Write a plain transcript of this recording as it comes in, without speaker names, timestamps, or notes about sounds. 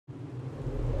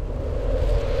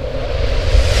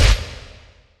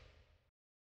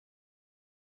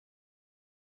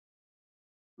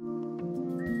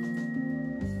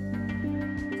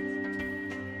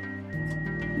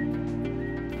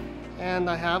And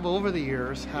I have, over the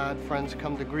years, had friends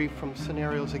come to grief from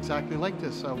scenarios exactly like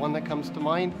this. One that comes to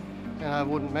mind, and I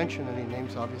wouldn't mention any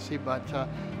names obviously, but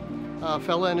a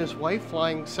fella and his wife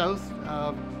flying south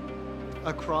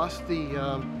across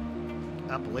the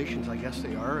Appalachians, I guess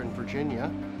they are, in Virginia,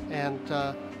 and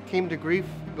came to grief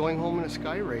going home in a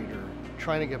Sky Raider,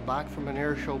 trying to get back from an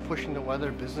air show, pushing the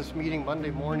weather, business meeting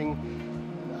Monday morning,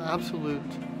 absolute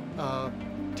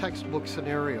textbook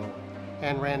scenario,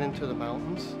 and ran into the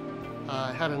mountains.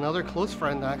 I had another close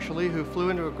friend actually who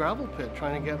flew into a gravel pit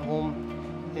trying to get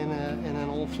home in an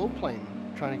old float plane,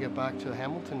 trying to get back to the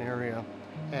Hamilton area,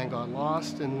 and got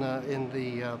lost in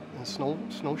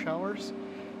snow showers,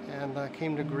 and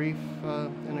came to grief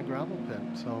in a gravel pit.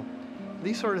 So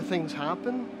these sort of things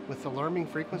happen with alarming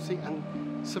frequency,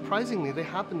 and surprisingly they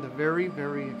happen to very,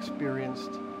 very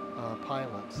experienced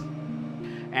pilots.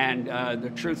 And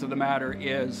the truth of the matter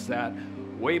is that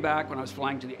way back when I was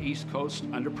flying to the East Coast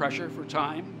under pressure for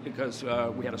time, because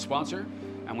we had a sponsor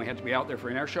and we had to be out there for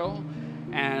an air show,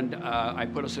 and I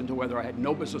put us into weather I had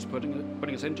no business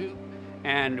putting us into,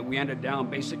 and we ended down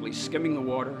basically skimming the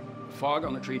water, fog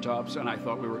on the treetops, and I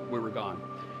thought we were gone.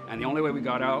 And the only way we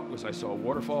got out was I saw a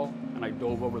waterfall, and I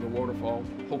dove over the waterfall,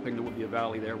 hoping there would be a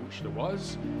valley there, which there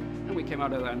was, and we came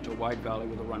out of that into a wide valley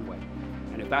with a runway.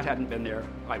 And if that hadn't been there,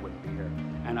 I wouldn't be here.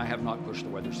 And I have not pushed the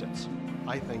weather since.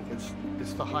 I think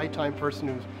it's the high time person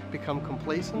who's become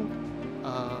complacent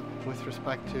with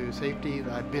respect to safety.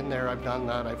 I've been there, I've done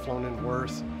that, I've flown in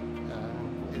worse.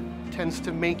 It tends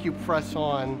to make you press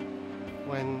on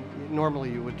when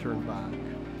normally you would turn back.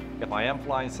 If I am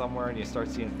flying somewhere and you start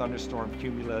seeing thunderstorm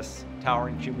cumulus,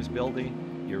 towering cumulus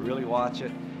building, you really watch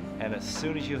it, and as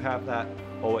soon as you have that,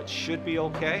 oh, it should be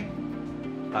okay,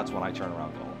 that's when I turn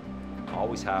around and go.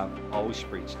 Always have, always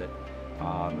preached it.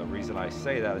 The reason I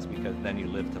say that is because then you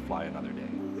live to fly another day.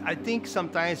 I think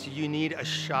sometimes you need a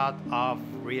shot of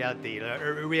reality,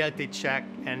 a reality check,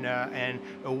 and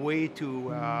a way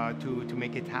to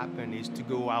make it happen is to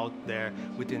go out there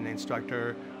with an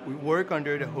instructor, we work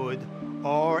under the hood,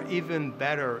 or even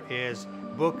better is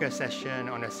book a session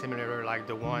on a simulator like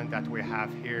the one that we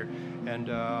have here, and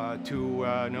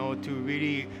to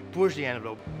really push the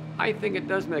envelope. I think it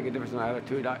does make a difference in my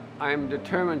attitude. I'm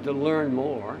determined to learn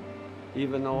more,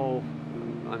 even though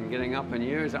I'm getting up in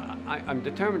years. I'm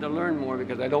determined to learn more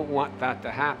because I don't want that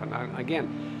to happen.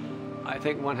 Again, I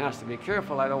think one has to be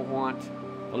careful. I don't want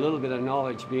a little bit of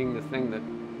knowledge being the thing that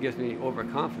gives me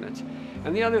overconfidence.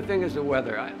 And the other thing is the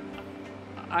weather.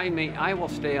 I will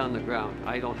stay on the ground.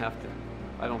 I don't have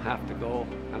to go,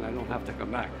 and I don't have to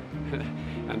come back.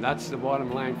 And that's the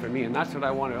bottom line for me, and that's what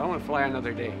I want to fly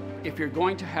another day. If you're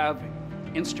going to have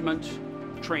instrument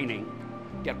training,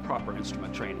 get proper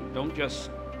instrument training. Don't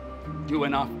just do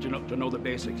enough to know the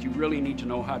basics. You really need to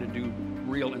know how to do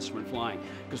real instrument flying.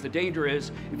 Because the danger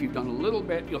is, if you've done a little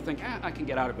bit, you'll think, I can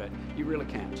get out of it. You really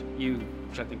can't.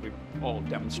 Which I think we've all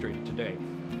demonstrated today.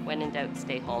 When in doubt,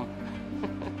 stay home.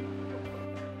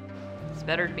 It's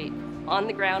better to be on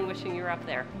the ground wishing you were up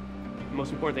there. The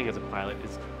most important thing as a pilot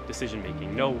is decision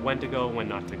making. Know when to go, when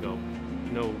not to go.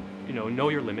 Know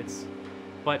your limits.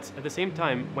 But at the same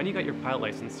time, when you got your pilot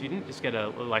license, you didn't just get a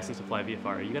license to fly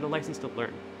VFR, you got a license to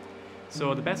learn.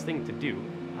 So the best thing to do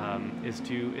is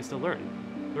to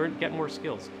learn, get more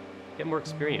skills, get more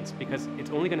experience, because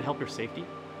it's only going to help your safety.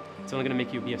 It's only going to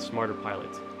make you be a smarter pilot.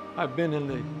 I've been in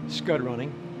the scud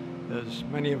running, as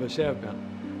many of us have been.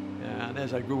 And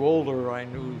as I grew older, I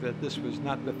knew that this was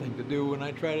not the thing to do, and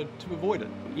I tried to avoid it.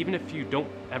 Even if you don't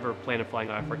ever plan on flying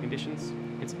IFR conditions,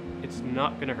 it's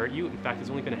not going to hurt you. In fact, it's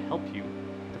only going to help you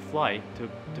to fly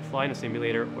in a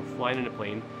simulator or fly in a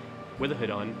plane with a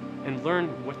hood on and learn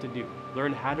what to do.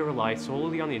 Learn how to rely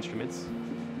solely on the instruments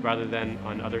rather than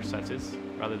on other senses,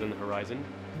 rather than the horizon.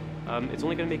 It's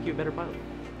only going to make you a better pilot.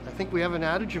 I think we have an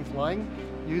adage in flying: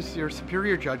 use your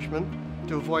superior judgment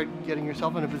to avoid getting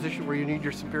yourself in a position where you need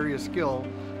your superior skill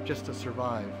just to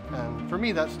survive. And for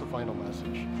me, that's the final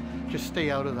message. Just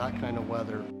stay out of that kind of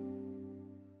weather.